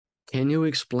Can you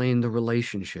explain the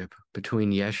relationship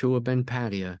between Yeshua Ben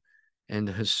Padiah and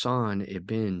Hassan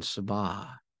ibn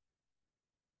Sabbaah?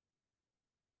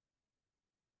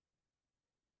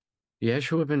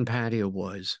 Yeshua Ben Padiah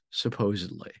was,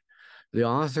 supposedly, the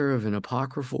author of an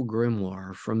apocryphal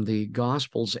grimoire from the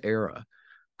Gospels era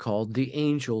called the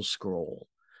Angel Scroll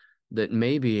that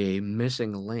may be a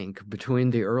missing link between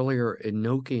the earlier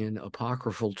Enochian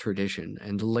apocryphal tradition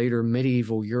and the later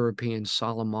medieval European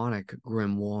Solomonic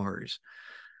grimoires.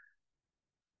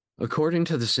 According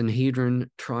to the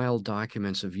Sanhedrin trial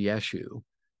documents of Yeshu,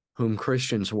 whom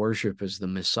Christians worship as the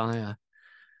Messiah,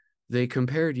 they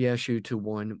compared Yeshu to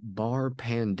one Bar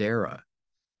Pandera,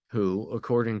 who,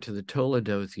 according to the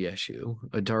Toledoth Yeshu,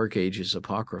 a Dark Ages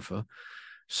apocrypha,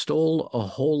 stole a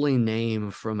holy name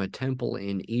from a temple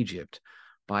in Egypt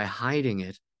by hiding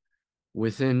it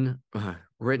written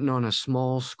on a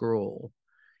small scroll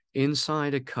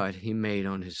inside a cut he made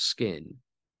on his skin.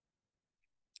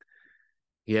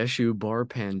 Yeshu Bar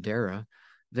Pandera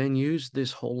then used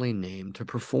this holy name to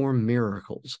perform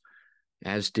miracles,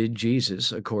 as did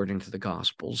Jesus, according to the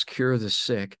Gospels, cure the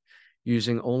sick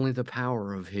using only the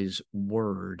power of his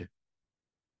word.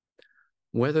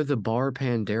 Whether the Bar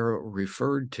Pandera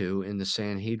referred to in the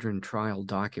Sanhedrin trial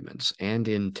documents and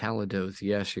in Toledoth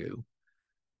Yeshu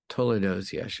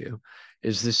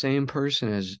is the same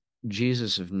person as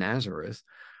Jesus of Nazareth,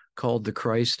 called the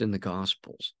Christ in the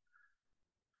Gospels,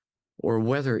 or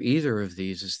whether either of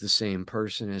these is the same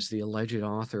person as the alleged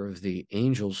author of the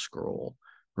Angel Scroll,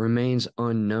 remains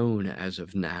unknown as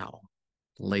of now,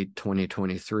 late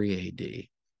 2023 AD.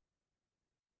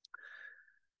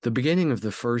 The beginning of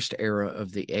the first era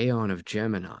of the aeon of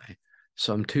Gemini,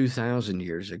 some 2,000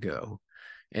 years ago,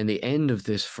 and the end of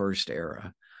this first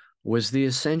era was the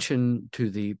ascension to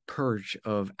the perch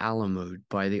of Alamaut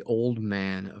by the old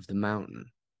man of the mountain,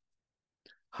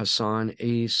 Hassan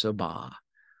I Sabbah,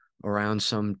 around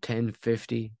some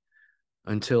 1050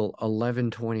 until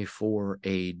 1124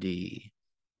 AD.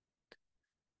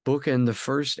 Bookend the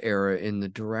first era in the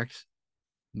direct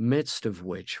midst of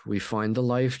which we find the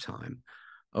lifetime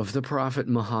of the Prophet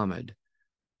Muhammad,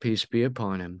 peace be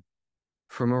upon him,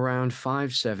 from around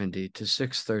 570 to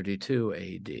 632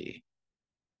 AD.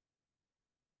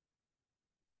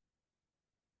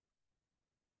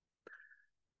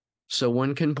 So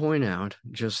one can point out,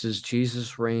 just as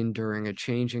Jesus reigned during a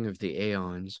changing of the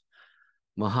aeons,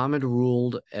 Muhammad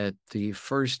ruled at the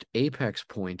first apex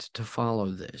point to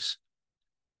follow this.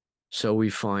 So we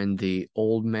find the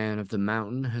old man of the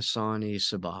mountain, Hassan I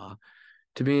Sabbah,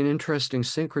 to be an interesting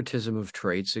syncretism of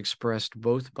traits expressed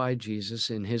both by Jesus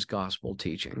in his gospel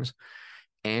teachings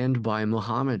and by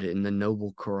Muhammad in the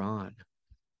noble Quran.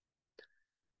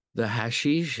 The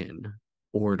Hashshashin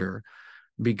order,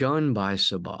 begun by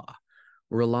Sabbah,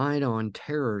 relied on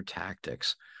terror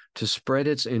tactics to spread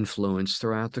its influence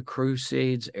throughout the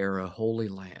Crusades-era Holy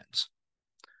Lands.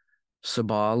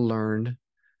 Sabbah learned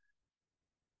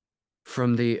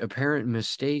from the apparent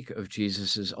mistake of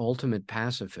Jesus' ultimate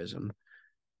pacifism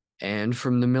and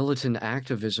from the militant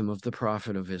activism of the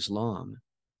Prophet of Islam.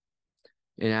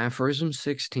 In Aphorism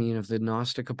 16 of the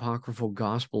Gnostic apocryphal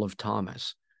Gospel of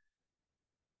Thomas,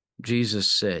 Jesus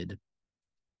said,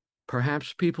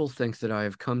 "Perhaps people think that I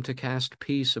have come to cast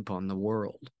peace upon the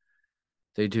world.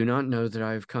 They do not know that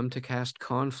I have come to cast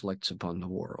conflicts upon the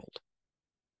world.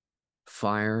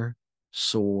 Fire,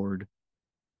 sword,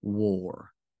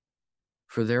 war.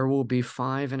 For there will be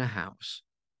 5 in a house.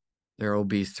 There will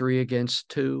be 3 against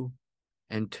 2,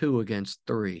 and 2 against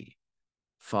 3,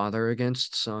 father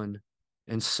against son,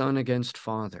 and son against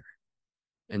father,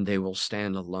 and they will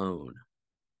stand alone."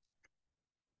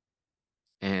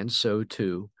 And so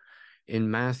too,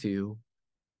 in Matthew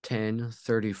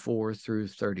 10:34 through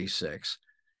 36,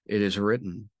 it is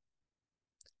written,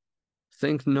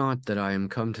 "Think not that I am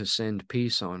come to send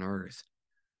peace on earth.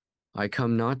 I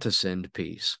come not to send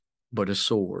peace, but a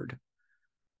sword.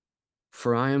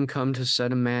 For I am come to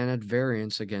set a man at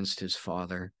variance against his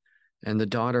father, and the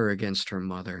daughter against her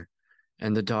mother,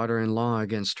 and the daughter-in-law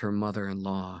against her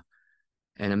mother-in-law,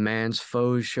 and a man's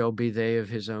foes shall be they of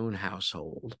his own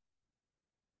household."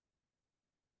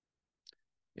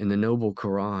 In the noble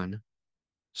Quran,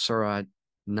 Surah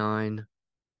 9,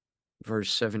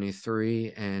 verse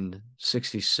 73 and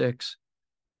 66,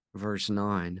 verse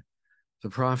 9, the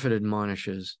Prophet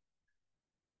admonishes,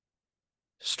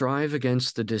 "Strive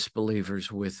against the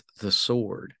disbelievers with the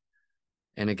sword,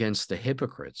 and against the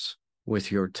hypocrites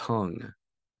with your tongue."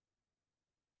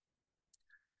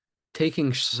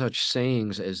 Taking such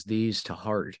sayings as these to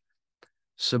heart,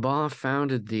 Sabbah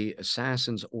founded the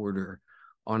Assassin's Order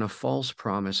on a false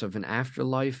promise of an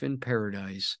afterlife in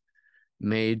paradise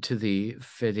made to the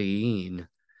Fedayeen,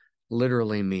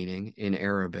 literally meaning, in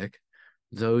Arabic,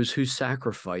 those who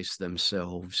sacrifice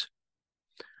themselves,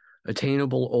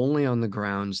 attainable only on the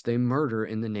grounds they murder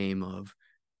in the name of,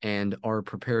 and are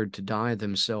prepared to die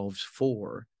themselves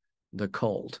for, the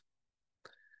cult.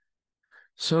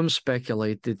 Some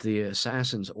speculate that the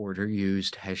Assassin's Order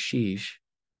used hashish,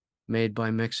 made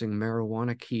by mixing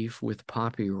marijuana kief with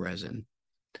poppy resin,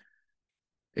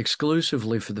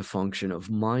 exclusively for the function of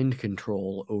mind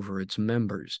control over its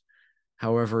members.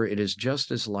 However, it is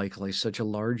just as likely such a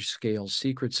large-scale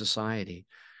secret society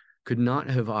could not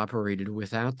have operated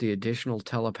without the additional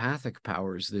telepathic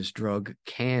powers this drug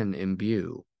can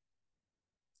imbue.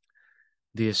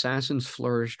 The assassins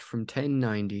flourished from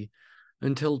 1090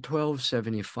 until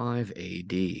 1275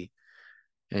 AD,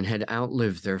 and had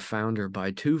outlived their founder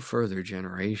by 2 further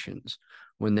generations,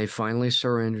 when they finally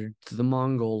surrendered to the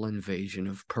Mongol invasion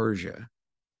of Persia.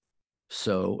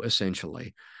 So,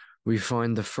 essentially, we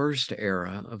find the first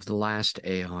era of the last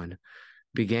aeon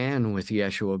began with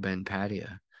Yeshua Ben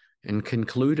Padiah and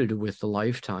concluded with the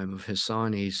lifetime of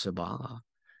Hassan I Sabbah,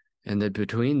 and that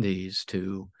between these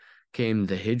two came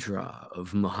the Hijra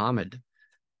of Muhammad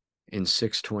in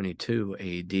 622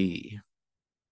 AD.